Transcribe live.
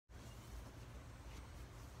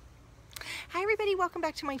everybody, welcome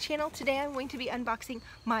back to my channel. Today I'm going to be unboxing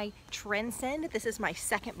my Trendsend. This is my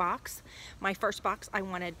second box. My first box I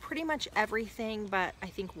wanted pretty much everything but I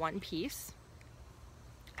think one piece.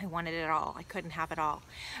 I wanted it all. I couldn't have it all.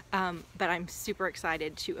 But I'm super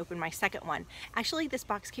excited to open my second one. Actually, this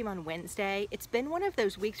box came on Wednesday. It's been one of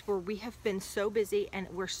those weeks where we have been so busy and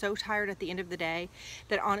we're so tired at the end of the day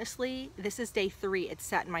that honestly, this is day 3. It's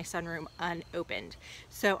sat in my sunroom unopened.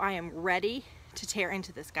 So I am ready to tear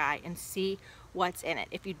into this guy and see what's in it.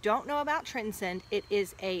 If you don't know about Trendsend, it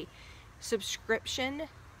is a subscription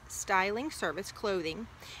styling service, clothing.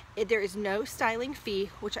 There is no styling fee,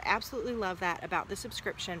 which I absolutely love that about the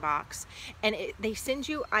subscription box. And they send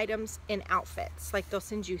you items in outfits. Like they'll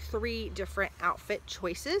send you 3 different outfit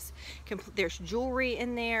choices. There's jewelry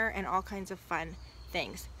in there and all kinds of fun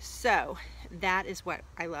things. So that is what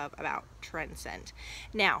I love about Trendsend.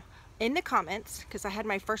 Now, in the comments, because I had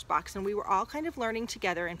my first box and we were all kind of learning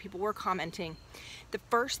together and people were commenting, the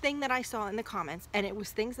first thing that I saw in the comments, and it was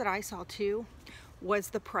things that I saw too, was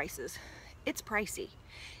the prices. It's pricey.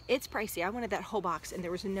 It's pricey. I wanted that whole box and there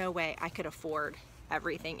was no way I could afford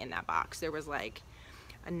everything in that box. There was like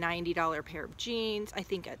a $90 pair of jeans, I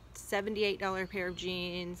think a $78 pair of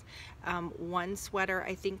jeans, one sweater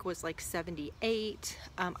I think was like $78.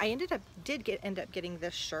 I did end up getting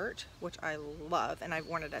this shirt, which I love and I've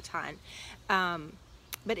worn it a ton.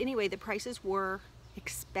 But anyway, the prices were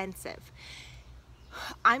expensive.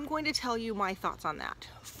 I'm going to tell you my thoughts on that.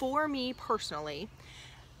 For me personally,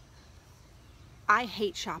 I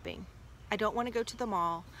hate shopping. I don't want to go to the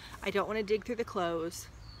mall. I don't want to dig through the clothes.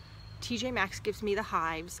 TJ Maxx gives me the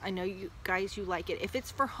hives. I know you guys, you like it. If it's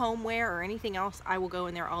for homeware or anything else, I will go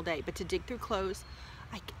in there all day. But to dig through clothes,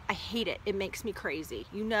 I hate it. It makes me crazy.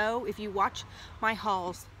 You know, if you watch my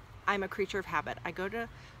hauls, I'm a creature of habit. I go to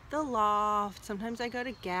the Loft, sometimes I go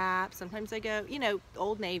to Gap, sometimes I go, you know,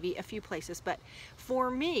 Old Navy, a few places. But for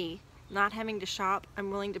me, not having to shop, I'm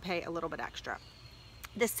willing to pay a little bit extra.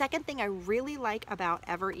 The second thing I really like about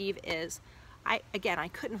Evereve is I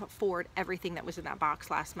couldn't afford everything that was in that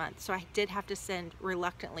box last month, so I did have to send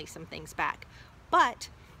reluctantly some things back. But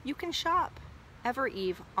you can shop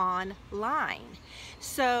Evereve online.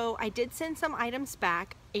 So I did send some items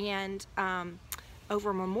back, and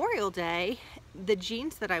over Memorial Day, the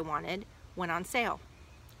jeans that I wanted went on sale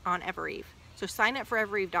on Evereve. So sign up for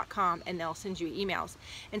evereve.com and they'll send you emails.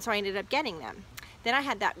 And so I ended up getting them. Then I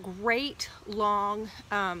had that great long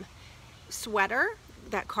sweater,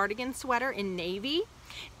 that cardigan sweater in navy,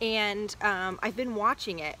 and I've been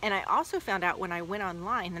watching it, and I also found out when I went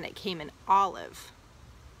online that it came in olive.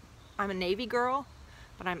 I'm a navy girl,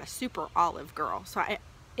 but I'm a super olive girl, so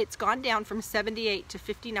it's gone down from $78 to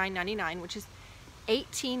 $59.99, which is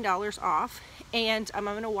 $18 off, and I'm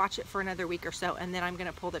going to watch it for another week or so, and then I'm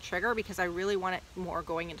going to pull the trigger because I really want it more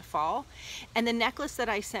going into fall. And the necklace that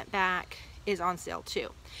I sent back is on sale too.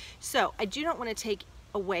 So I do not want to take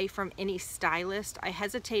away from any stylist. I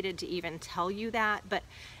hesitated to even tell you that, but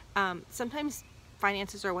sometimes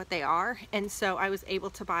finances are what they are, and so I was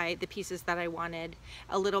able to buy the pieces that I wanted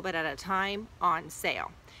a little bit at a time on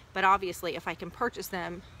sale. But obviously if I can purchase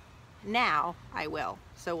them now, I will.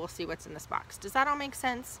 So we'll see what's in this box. Does that all make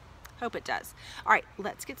sense? Hope it does. All right,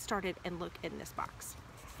 let's get started and look in this box.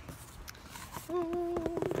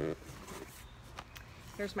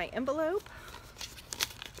 Here's my envelope.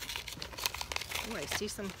 Oh, I see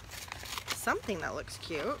something that looks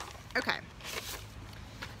cute. Okay.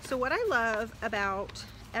 So what I love about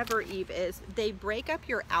Evereve is they break up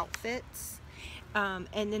your outfits, and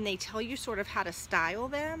then they tell you sort of how to style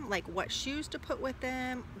them, like what shoes to put with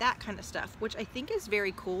them, that kind of stuff, which I think is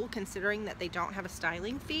very cool considering that they don't have a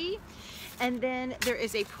styling fee. And then there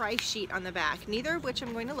is a price sheet on the back, neither of which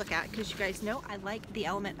I'm going to look at because you guys know I like the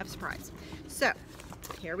element of surprise. So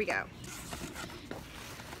here we go.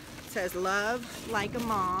 It says love like a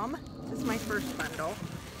mom. This is my first bundle.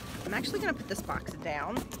 I'm actually going to put this box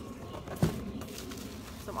down.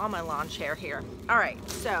 So I'm on my lawn chair here. All right,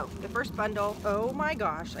 so the first bundle, oh my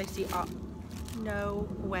gosh, I see, no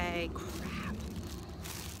way, crap.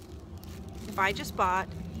 If I just bought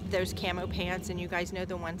those camo pants, and you guys know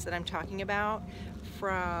the ones that I'm talking about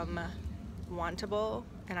from Wantable,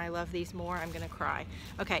 and I love these more, I'm gonna cry.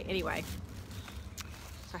 Okay, anyway,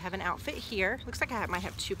 so I have an outfit here. Looks like I might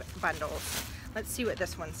have 2 bundles. Let's see what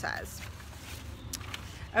this one says.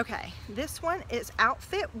 Okay, this one is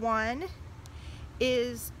outfit 1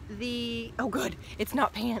 is the, oh good, it's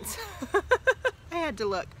not pants. I had to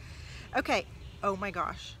look. Okay, oh my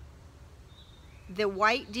gosh. The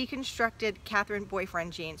white deconstructed Catherine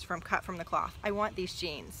boyfriend jeans cut from the cloth. I want these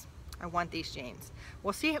jeans. I want these jeans.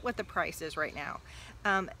 We'll see what the price is right now.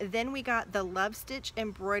 Then we got the Lovestitch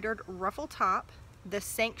Embroidered Ruffle Top, the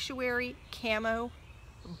Santuary Camo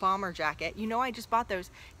Bomber Jacket. You know, I just bought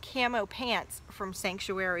those camo pants from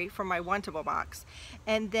Santuary from my Wantable box.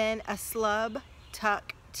 And then a Slub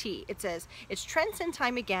Tuck Tee. It says, it's Trendsend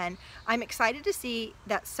time again. I'm excited to see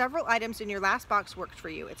that several items in your last box worked for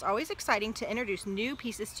you. It's always exciting to introduce new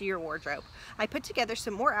pieces to your wardrobe. I put together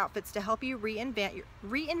some more outfits to help you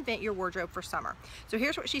reinvent your wardrobe for summer. So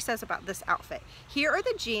here's what she says about this outfit. Here are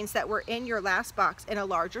the jeans that were in your last box in a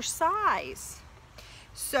larger size.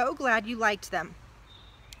 So glad you liked them.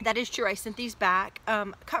 That is true. I sent these back.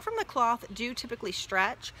 Cut from the cloth do typically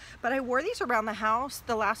stretch, but I wore these around the house.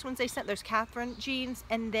 The last ones they sent, those Catherine jeans,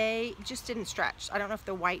 and they just didn't stretch. I don't know if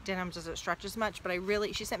the white denim doesn't stretch as much, but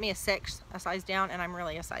she sent me a 6, a size down, and I'm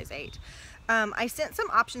really a size 8. I sent some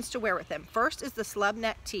options to wear with them. First is the Slub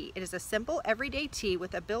Neck Tee. It is a simple everyday tee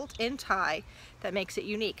with a built-in tie that makes it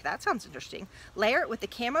unique. That sounds interesting. Layer it with the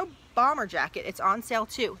camo bomber jacket. It's on sale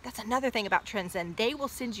too. That's another thing about Trendsend. They will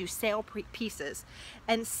send you sale pieces.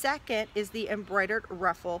 And second is the embroidered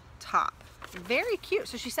ruffle top. Very cute.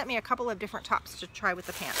 So she sent me a couple of different tops to try with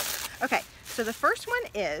the pants. Okay, so the first one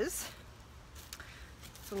is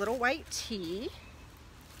a little white tee.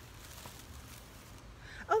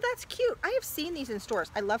 Oh, that's cute. I have seen these in stores.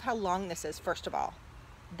 I love how long this is, first of all.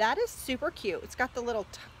 That is super cute. It's got the little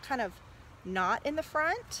kind of knot in the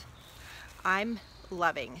front. I'm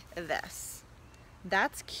loving this.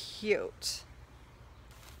 That's cute.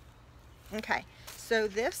 Okay, so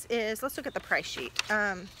this is, let's look at the price sheet.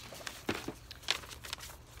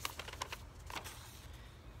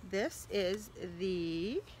 This is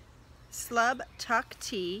the Slub Tuck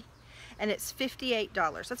Tee, and it's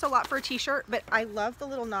 $58. That's a lot for a t-shirt, but I love the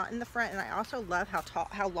little knot in the front, and I also love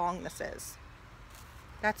how long this is.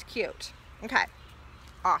 That's cute. Okay,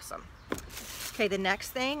 awesome. Okay, the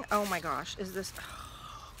next thing, oh my gosh, is this,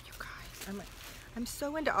 oh, you guys, I'm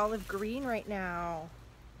so into olive green right now.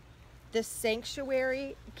 This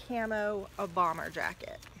Santuary Camo Bomber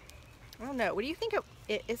Jacket. I don't know, what do you think?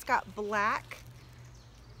 It's got black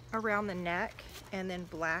around the neck and then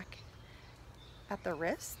black at the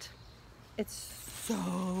wrist. It's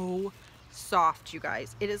so soft, you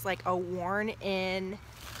guys. It is like a worn-in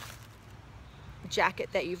jacket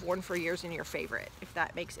that you've worn for years and your favorite, if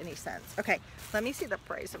that makes any sense. Okay, let me see the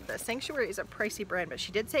price of this. Santuary is a pricey brand, but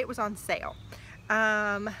she did say it was on sale.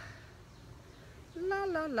 Apparently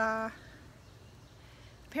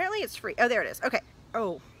it's free. Oh, there it is. Okay.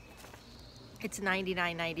 Oh, it's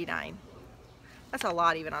 $99.99. That's a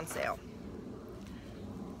lot even on sale.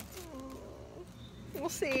 We'll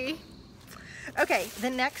see. Okay, the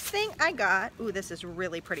next thing I got, ooh, this is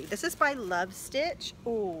really pretty. This is by Lovestitch.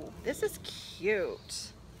 Ooh, this is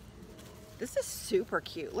cute. This is super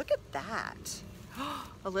cute. Look at that.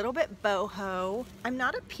 A little bit boho. I'm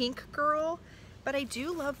not a pink girl, but I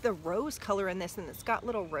do love the rose color in this, and it's got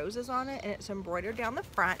little roses on it, and it's embroidered down the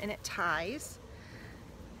front, and it ties.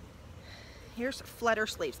 Here's flutter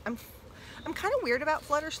sleeves. I'm kind of weird about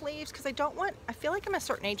flutter sleeves because I feel like I'm a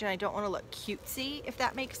certain age and I don't want to look cutesy, if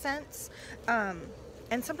that makes sense. And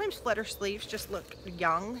sometimes flutter sleeves just look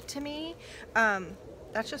young to me.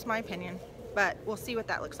 That's just my opinion, but we'll see what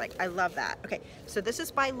that looks like. I love that. Okay, so this is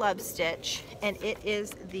by Lovestitch, and it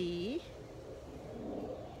is the,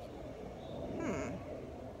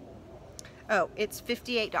 oh, it's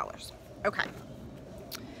 $58. Okay.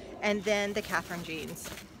 And then the Catherine jeans,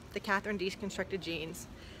 the Catherine deconstructed jeans.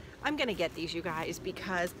 I'm gonna get these, you guys,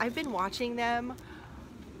 because I've been watching them.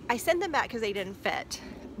 I send them back because they didn't fit.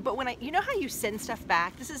 But when you know how you send stuff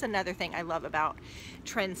back? This is another thing I love about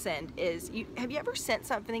Trendsend is, have you ever sent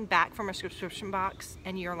something back from a subscription box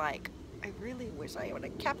and you're like, I really wish I would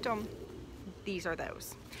have kept them? These are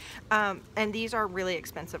those. And these are really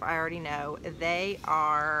expensive, I already know. They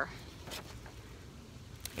are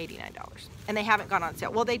 $89. And they haven't gone on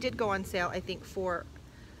sale. Well, they did go on sale, I think, for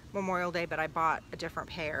Memorial Day, but I bought a different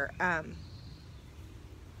pair.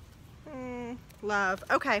 Love.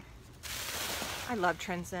 Okay. I love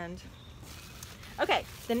Trendsend. Okay,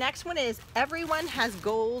 the next one is Everyone Has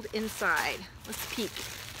Gold Inside. Let's peek.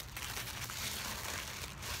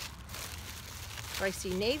 So I see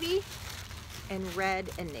navy and red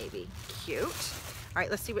and navy. Cute. All right,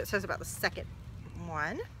 let's see what it says about the second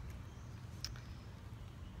one.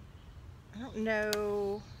 I don't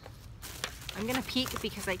know. I'm gonna peek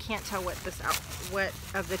because I can't tell what what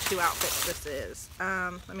of the two outfits this is.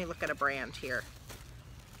 Let me look at a brand here.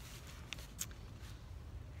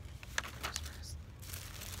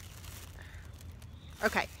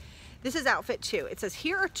 Okay, This is outfit 2. It says,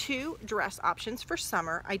 here are 2 dress options for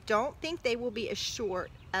summer. I don't think they will be as short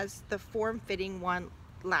as the form-fitting one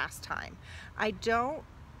last time. I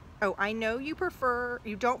know you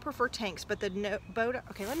don't prefer tanks, but the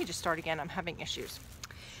okay, let me just start again. I'm having issues.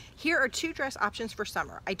 Here are 2 dress options for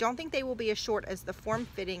summer. I don't think they will be as short as the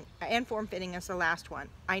form-fitting as the last one.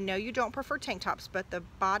 I know you don't prefer tank tops, but the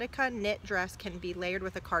Bodica knit dress can be layered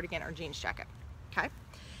with a cardigan or jeans jacket. Okay.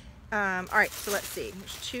 All right, so let's see.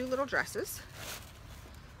 There's 2 little dresses.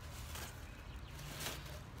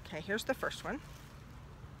 Okay, here's the first one.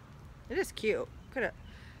 It is cute. Put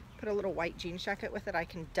a little white jeans jacket with it. I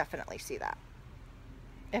can definitely see that.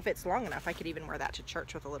 If it's long enough, I could even wear that to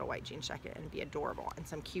church with a little white jeans jacket and be adorable. And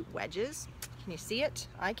some cute wedges. Can you see it?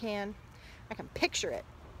 I can. I can picture it.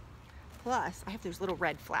 Plus, I have those little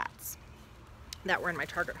red flats that were in my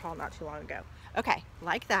Target haul not too long ago. Okay,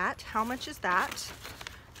 like that. How much is that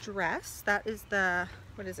dress? That is the,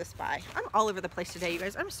 what is this by? I'm all over the place today, you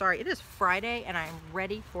guys. I'm sorry. It is Friday and I'm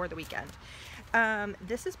ready for the weekend.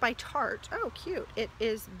 This is by Tarte. Oh, cute. It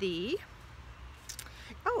is the,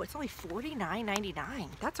 oh, it's only $49.99.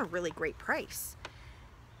 That's a really great price.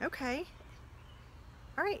 Okay.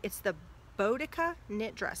 All right. It's the Bodica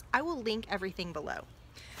knit dress. I will link everything below.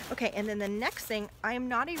 Okay, and then the next thing, I am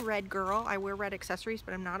not a red girl. I wear red accessories,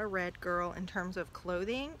 but I'm not a red girl in terms of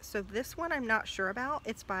clothing. So this one I'm not sure about.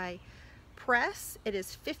 It's by Press. It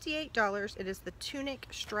is $58. It is the tunic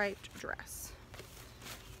striped dress.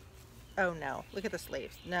 Oh no, look at the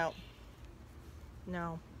sleeves. No.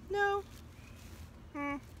 No. No.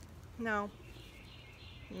 No.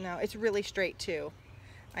 No, it's really straight too.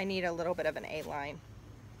 I need a little bit of an A-line.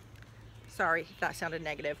 Sorry if that sounded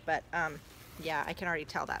negative, but yeah, I can already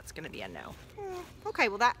tell that's going to be a no. Okay,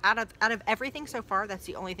 well that out of everything so far, that's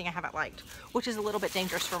the only thing I haven't liked, which is a little bit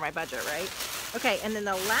dangerous for my budget, right? Okay, and then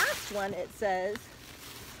the last one, it says,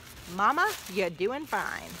 Mama, you're doing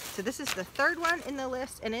fine. So this is the 3rd one in the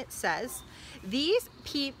list, and it says, these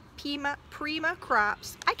Prima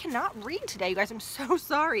crops, I cannot read today, you guys, I'm so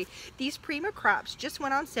sorry. These Prima crops just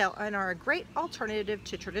went on sale and are a great alternative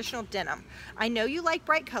to traditional denim. I know you like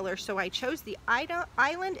bright colors, so I chose the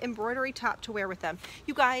island embroidery top to wear with them.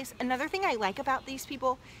 You guys, another thing I like about these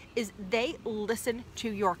people is they listen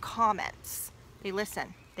to your comments. They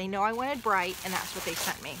listen. They know I wanted bright, and that's what they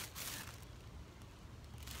sent me.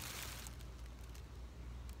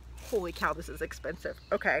 Holy cow, this is expensive.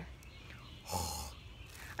 Okay.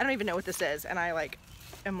 I don't even know what this is, and I'm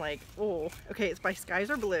like, oh, okay, it's by Skies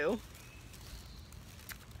Are Blue.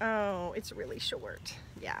 Oh, it's really short.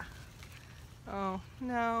 Yeah. Oh,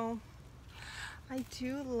 no. I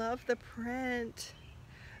do love the print,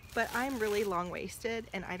 but I'm really long-waisted,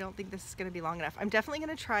 and I don't think this is going to be long enough. I'm definitely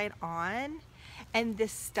going to try it on, and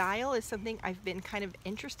this style is something I've been kind of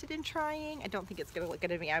interested in trying. I don't think it's going to look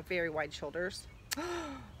good on me. I have very wide shoulders.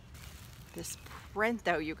 This print,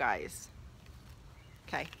 though, you guys.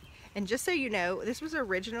 Okay, and just so you know, this was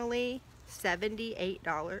originally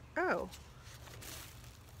 $78. Oh,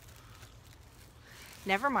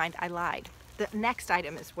 never mind, I lied. The next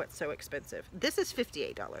item is what's so expensive. This is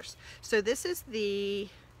 $58. So this is the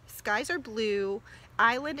Skies Are Blue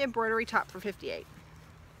island embroidery top for $58.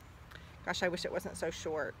 Gosh, I wish it wasn't so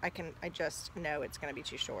short. I just know it's gonna be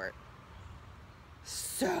too short.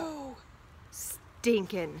 So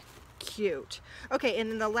stinking cute. Okay, and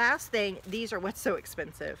then the last thing, these are what's so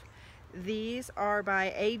expensive. These are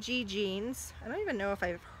by AG Jeans. I don't even know if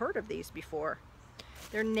I've heard of these before.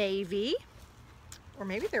 They're navy, or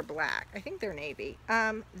maybe they're black. I think they're navy.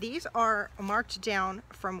 These are marked down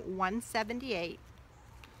from $178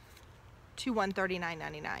 to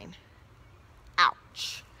 $139.99.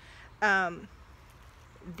 Ouch.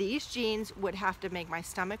 These jeans would have to make my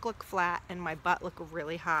stomach look flat and my butt look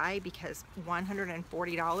really high, because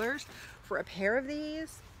 $140 for a pair of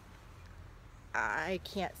these, I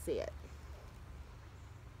can't see it.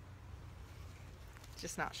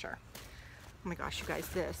 Just not sure. Oh my gosh, you guys,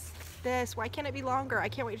 this, why can't it be longer? I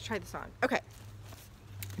can't wait to try this on. Okay,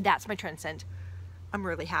 that's my Trendsend. I'm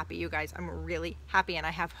really happy, you guys. I'm really happy, and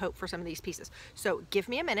I have hope for some of these pieces. So give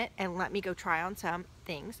me a minute and let me go try on some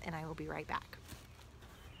things, and I will be right back.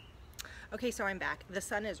 Okay, so I'm back. The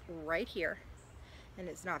sun is right here, and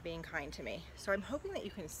it's not being kind to me. So I'm hoping that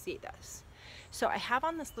you can see this. So I have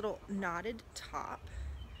on this little knotted top,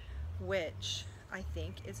 which I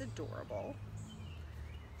think is adorable.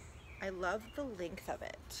 I love the length of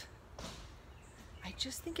it. I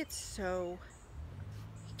just think it's so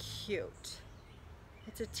cute.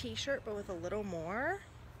 It's a t-shirt, but with a little more.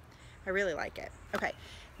 I really like it. Okay,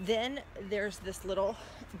 then there's this little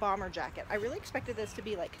bomber jacket. I really expected this to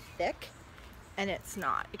be like thick and it's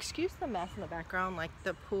not. Excuse the mess in the background, like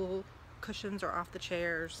the pool cushions are off the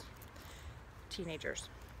chairs. Teenagers.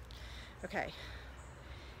 Okay,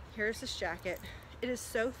 here's this jacket. It is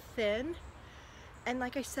so thin, and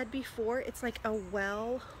like I said before, it's like a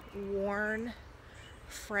well-worn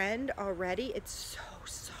friend already. It's so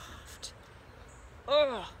soft.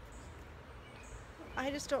 Ugh. I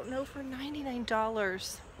just don't know, for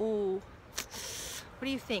 $99. Ooh. What do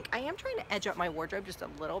you think? I am trying to edge up my wardrobe just a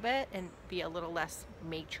little bit and be a little less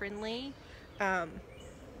matronly. So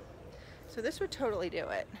this would totally do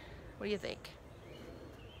it. What do you think?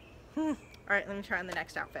 All right, let me try on the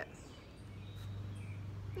next outfit.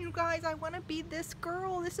 You guys, I want to be this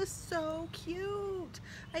girl. This is so cute.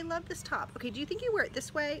 I love this top. Okay, do you think you wear it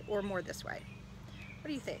this way or more this way? What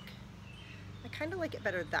do you think? I kind of like it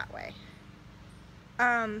better that way.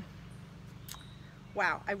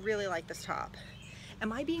 Wow, I really like this top.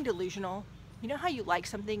 Am I being delusional? You know how you like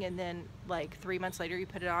something and then like 3 months later you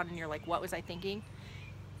put it on and you're like, what was I thinking?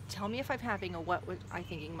 Tell me if I'm having a what was I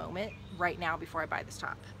thinking moment right now before I buy this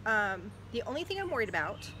top. The only thing I'm worried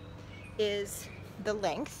about is the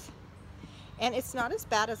length, and it's not as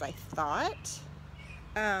bad as I thought.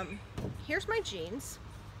 Here's my jeans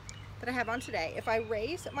that I have on today. If I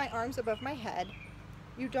raise my arms above my head,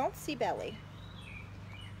 you don't see belly.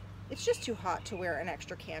 It's just too hot to wear an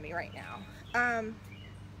extra cami right now.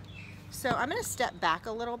 So I'm gonna step back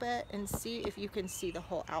a little bit and see if you can see the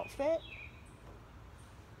whole outfit,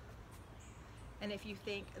 and if you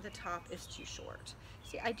think the top is too short.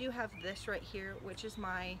 See, I do have this right here, which is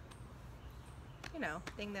my, you know,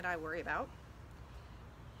 thing that I worry about.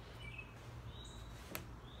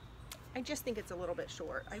 I just think it's a little bit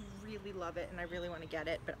short. I really love it and I really want to get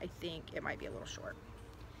it, but I think it might be a little short.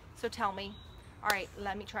 So tell me. All right,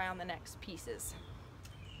 let me try on the next pieces.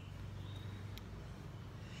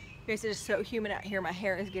 You guys, it is so humid out here. My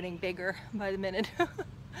hair is getting bigger by the minute.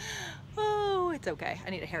 Oh, it's okay. I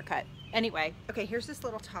need a haircut. Anyway, okay, here's this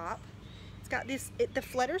little top. It's got this, the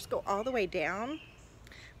flutters go all the way down,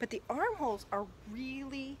 but the armholes are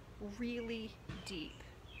really, really deep.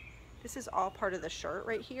 This is all part of the shirt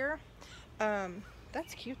right here.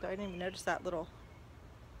 That's cute though. I didn't even notice that little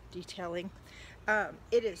detailing.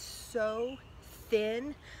 It is so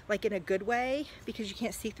thin, like in a good way, because you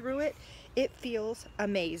can't see through it. It feels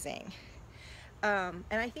amazing. And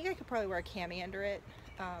I think I could probably wear a cami under it.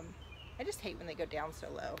 I just hate when they go down so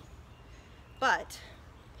low. But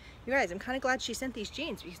you guys, I'm kind of glad she sent these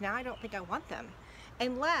jeans, because now I don't think I want them.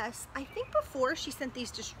 Unless, I think before she sent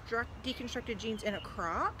these deconstructed jeans in a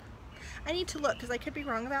crop. I need to look, because I could be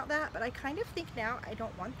wrong about that, but I kind of think now I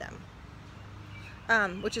don't want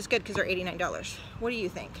them. Which is good, because they're $89. What do you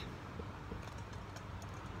think?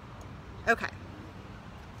 Okay.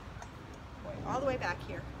 Going all the way back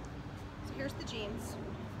here. So here's the jeans.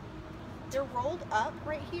 They're rolled up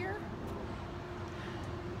right here.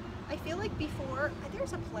 I feel like before,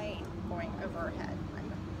 there's a plane going over our head.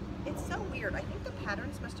 It's so weird. I think the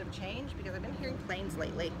patterns must have changed, because I've been hearing planes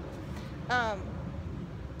lately.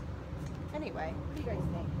 Anyway, what do you guys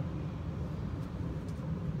think?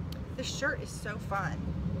 This shirt is so fun.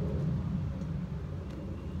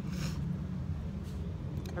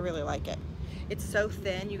 I really like it. It's so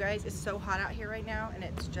thin, you guys. It's so hot out here right now, and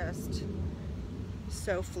it's just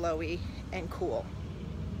so flowy and cool.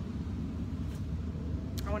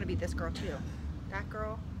 I want to be this girl too. That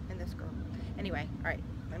girl and this girl. Anyway, all right,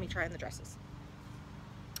 let me try on the dresses.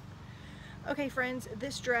 Okay, friends,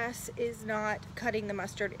 this dress is not cutting the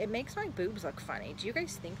mustard. It makes my boobs look funny. Do you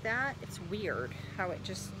guys think that? It's weird how it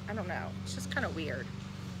just, I don't know. It's just kind of weird.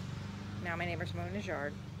 Now my neighbor's mowing his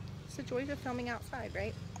yard. It's the joys of filming outside,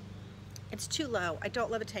 right? It's too low. I don't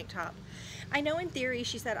love a tank top. I know in theory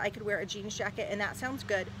she said I could wear a jeans jacket, and that sounds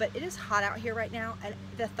good, but it is hot out here right now, and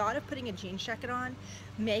the thought of putting a jeans jacket on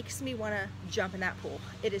makes me want to jump in that pool.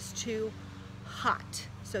 It is too hot.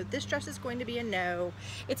 So this dress is going to be a no.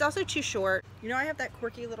 It's also too short. You know, I have that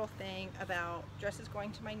quirky little thing about dresses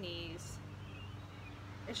going to my knees.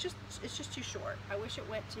 It's just too short. I wish it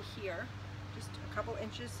went to here, just a couple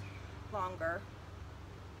inches longer.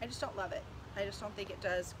 I just don't love it. I just don't think it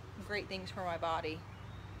does great things for my body.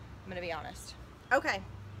 I'm gonna be honest. Okay.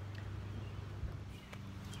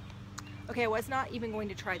 Okay, I was not even going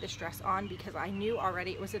to try this dress on because I knew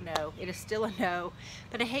already it was a no. It is still a no,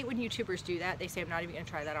 but I hate when YouTubers do that. They say I'm not even gonna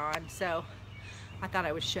try that on, so I thought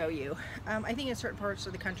I would show you. I think in certain parts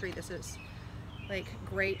of the country this is like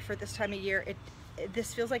great for this time of year.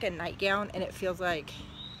 This feels like a nightgown, and it feels like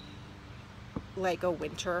a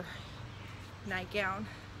winter nightgown.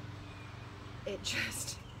 It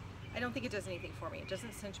just, I don't think it does anything for me. It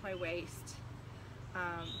doesn't cinch my waist.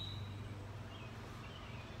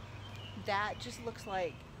 that just looks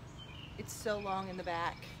like it's so long in the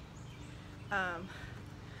back.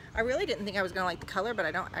 I really didn't think I was gonna like the color, but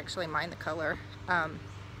I don't actually mind the color.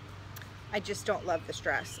 I just don't love this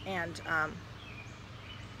dress, and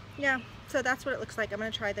yeah, so that's what it looks like. I'm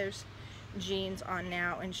gonna try those jeans on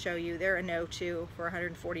now and show you. They're a no too for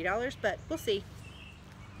 $140, but we'll see.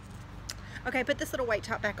 Okay, I put this little white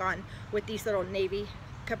top back on with these little navy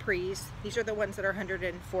capris. These are the ones that are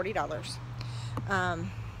 $140. I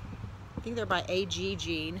think they're by AG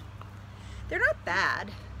Jean. They're not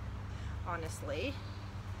bad, honestly.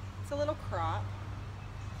 It's a little crop.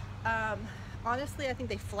 Honestly, I think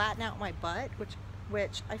they flatten out my butt,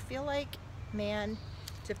 which I feel like, man,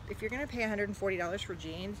 if you're gonna pay $140 for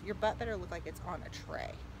jeans, your butt better look like it's on a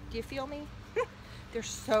tray. Do you feel me? They're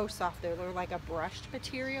so soft. They're like a brushed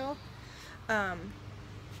material. I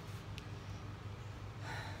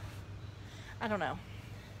don't know.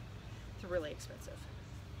 It's really expensive.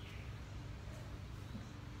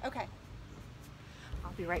 Okay.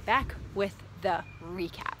 I'll be right back with the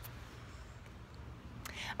recap.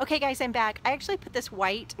 Okay guys, I'm back. I actually put this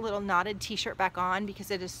white little knotted t-shirt back on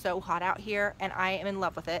because it is so hot out here and I am in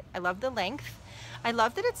love with it. I love the length. I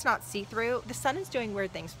love that it's not see-through. The sun is doing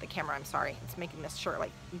weird things with the camera. I'm sorry. It's making this shirt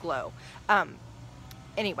like glow.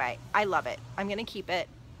 Anyway, I love it. I'm gonna keep it.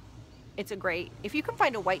 It's a great, if you can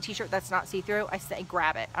find a white t-shirt that's not see-through, I say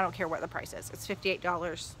grab it. I don't care what the price is. It's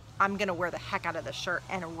 $58. I'm gonna wear the heck out of this shirt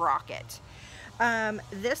and rock it.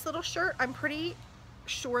 This little shirt, I'm pretty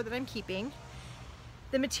sure that I'm keeping.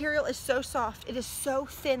 The material is so soft. It is so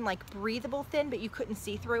thin, like breathable thin, but you couldn't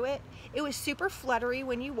see through it. It was super fluttery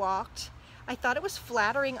when you walked. I thought it was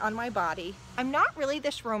flattering on my body. I'm not really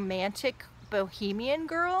this romantic bohemian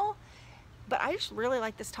girl, but I just really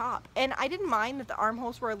like this top. And I didn't mind that the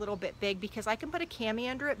armholes were a little bit big because I can put a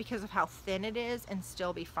cami under it because of how thin it is and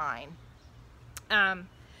still be fine.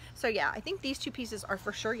 So yeah, I think these two pieces are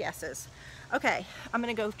for sure yeses. Okay, I'm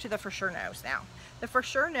gonna go to the for sure no's now. The for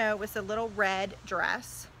sure no was the little red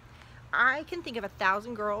dress. I can think of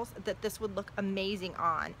 1,000 girls that this would look amazing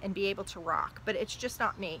on and be able to rock, but it's just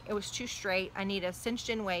not me. It was too straight. I need a cinched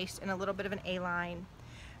in waist and a little bit of an A-line.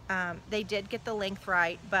 They did get the length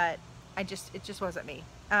right, but it just wasn't me.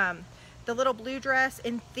 The little blue dress,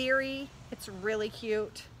 in theory, it's really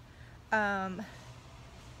cute. I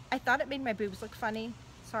thought it made my boobs look funny.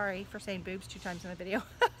 Sorry for saying boobs 2 times in the video.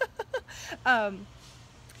 I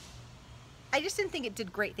just didn't think it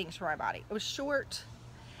did great things for my body. It was short,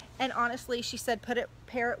 and honestly, she said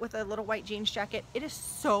pair it with a little white jeans jacket. It is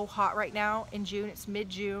so hot right now in June. It's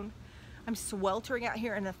mid-June. I'm sweltering out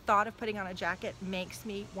here, and the thought of putting on a jacket makes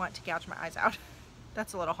me want to gouge my eyes out.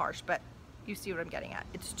 That's a little harsh, but you see what I'm getting at.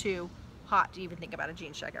 It's too hot to even think about a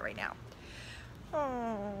jeans jacket right now.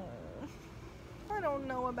 Oh, I don't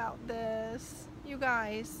know about this. You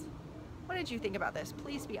guys, what did you think about this?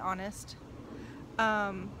 Please be honest.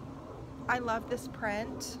 I love this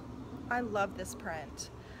print. I love this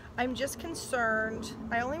print. I'm just concerned.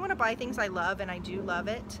 I only want to buy things I love, and I do love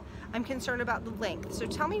it. I'm concerned about the length. So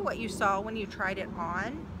tell me what you saw when you tried it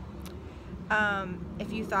on.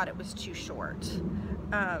 If you thought it was too short.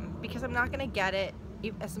 Because I'm not going to get it,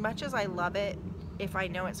 as much as I love it, if I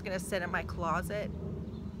know it's going to sit in my closet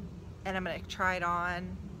and I'm going to try it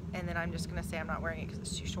on and then I'm just going to say I'm not wearing it because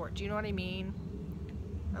it's too short. Do you know what I mean?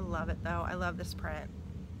 I love it though. I love this print.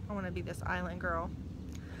 I want to be this island girl.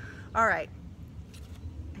 All right.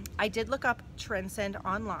 I did look up Trendsend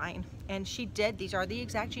online, and she did. These are the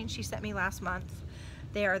exact jeans she sent me last month.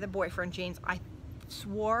 They are the boyfriend jeans. I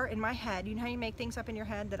swore in my head, you know how you make things up in your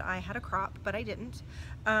head, that I had a crop, but I didn't.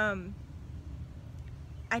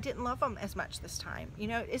 I didn't love them as much this time. You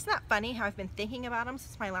know, isn't that funny how I've been thinking about them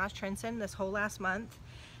since my last Trendsend this whole last month,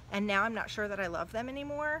 and now I'm not sure that I love them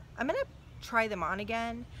anymore. I'm gonna try them on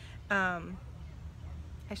again. I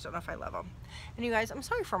just don't know if I love them. And you guys, I'm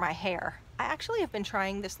sorry for my hair. I actually have been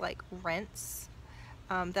trying this like rinse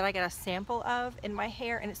that I got a sample of in my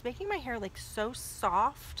hair, and it's making my hair like so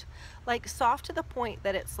soft, like soft to the point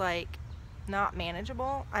that it's like not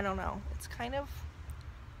manageable. I don't know. It's kind of,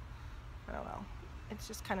 I don't know. It's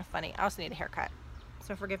just kind of funny. I also need a haircut,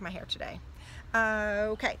 so forgive my hair today.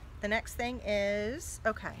 Okay, the next thing is,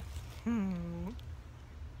 okay,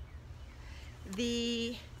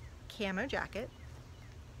 the camo jacket.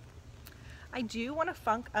 I do want to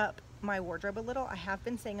funk up my wardrobe a little. I have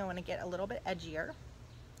been saying I want to get a little bit edgier.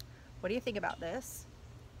 What do you think about this?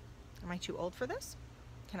 Am I too old for this?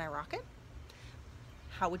 Can I rock it?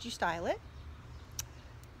 How would you style it?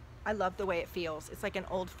 I love the way it feels. It's like an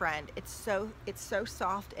old friend. It's so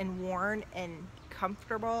soft and worn and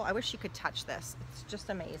comfortable. I wish you could touch this. It's just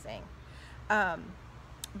amazing. But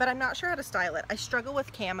I'm not sure how to style it. I struggle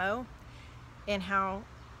with camo, and how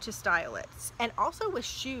to style it. And also with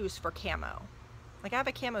shoes for camo. Like I have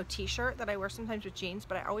a camo t-shirt that I wear sometimes with jeans,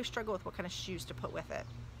 but I always struggle with what kind of shoes to put with it.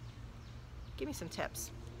 Give me some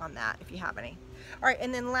tips on that if you have any. All right,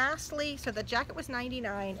 and then lastly, so the jacket was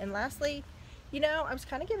 $99, and lastly, you know, I was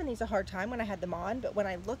kind of giving these a hard time when I had them on, but when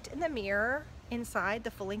I looked in the mirror, inside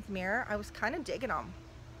the full-length mirror, I was kind of digging them.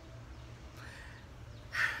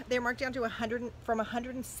 They're marked down to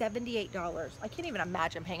 $178. I can't even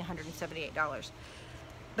imagine paying $178.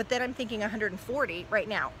 But then I'm thinking $140 right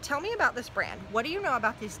now. Tell me about this brand. What do you know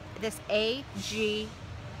about this AG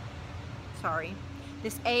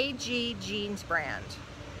jeans brand?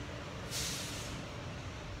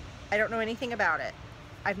 I don't know anything about it.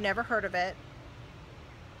 I've never heard of it.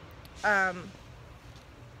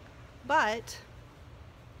 But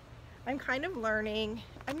I'm kind of learning,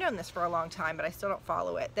 I've known this for a long time, but I still don't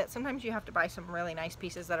follow it, that sometimes you have to buy some really nice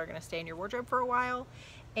pieces that are going to stay in your wardrobe for a while,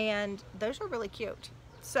 and those are really cute.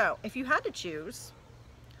 So if you had to choose,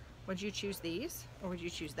 would you choose these, or would you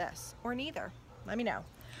choose this, or neither? Let me know.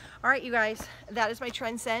 All right, you guys, that is my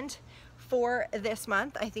Trendsend for this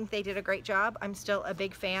month. I think they did a great job. I'm still a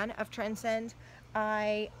big fan of Trendsend.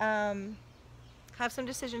 I have some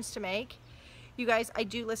decisions to make. You guys, I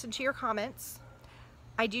do listen to your comments.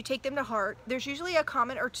 I do take them to heart. There's usually a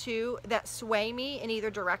comment or two that sway me in either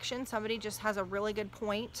direction. Somebody just has a really good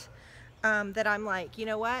point that I'm like, you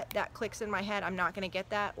know what, that clicks in my head, I'm not going to get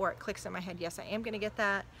that, or it clicks in my head, yes, I am going to get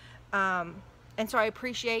that. And so I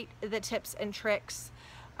appreciate the tips and tricks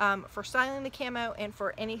for styling the camo and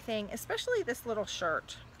for anything, especially this little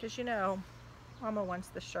shirt, because you know, Mama wants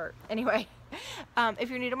the shirt. Anyway, if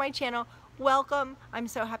you're new to my channel, welcome. I'm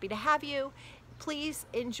so happy to have you. Please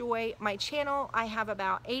enjoy my channel. I have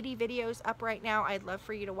about 80 videos up right now. I'd love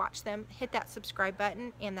for you to watch them. Hit that subscribe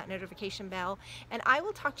button and that notification bell. And I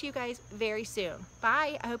will talk to you guys very soon.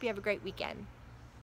 Bye. I hope you have a great weekend.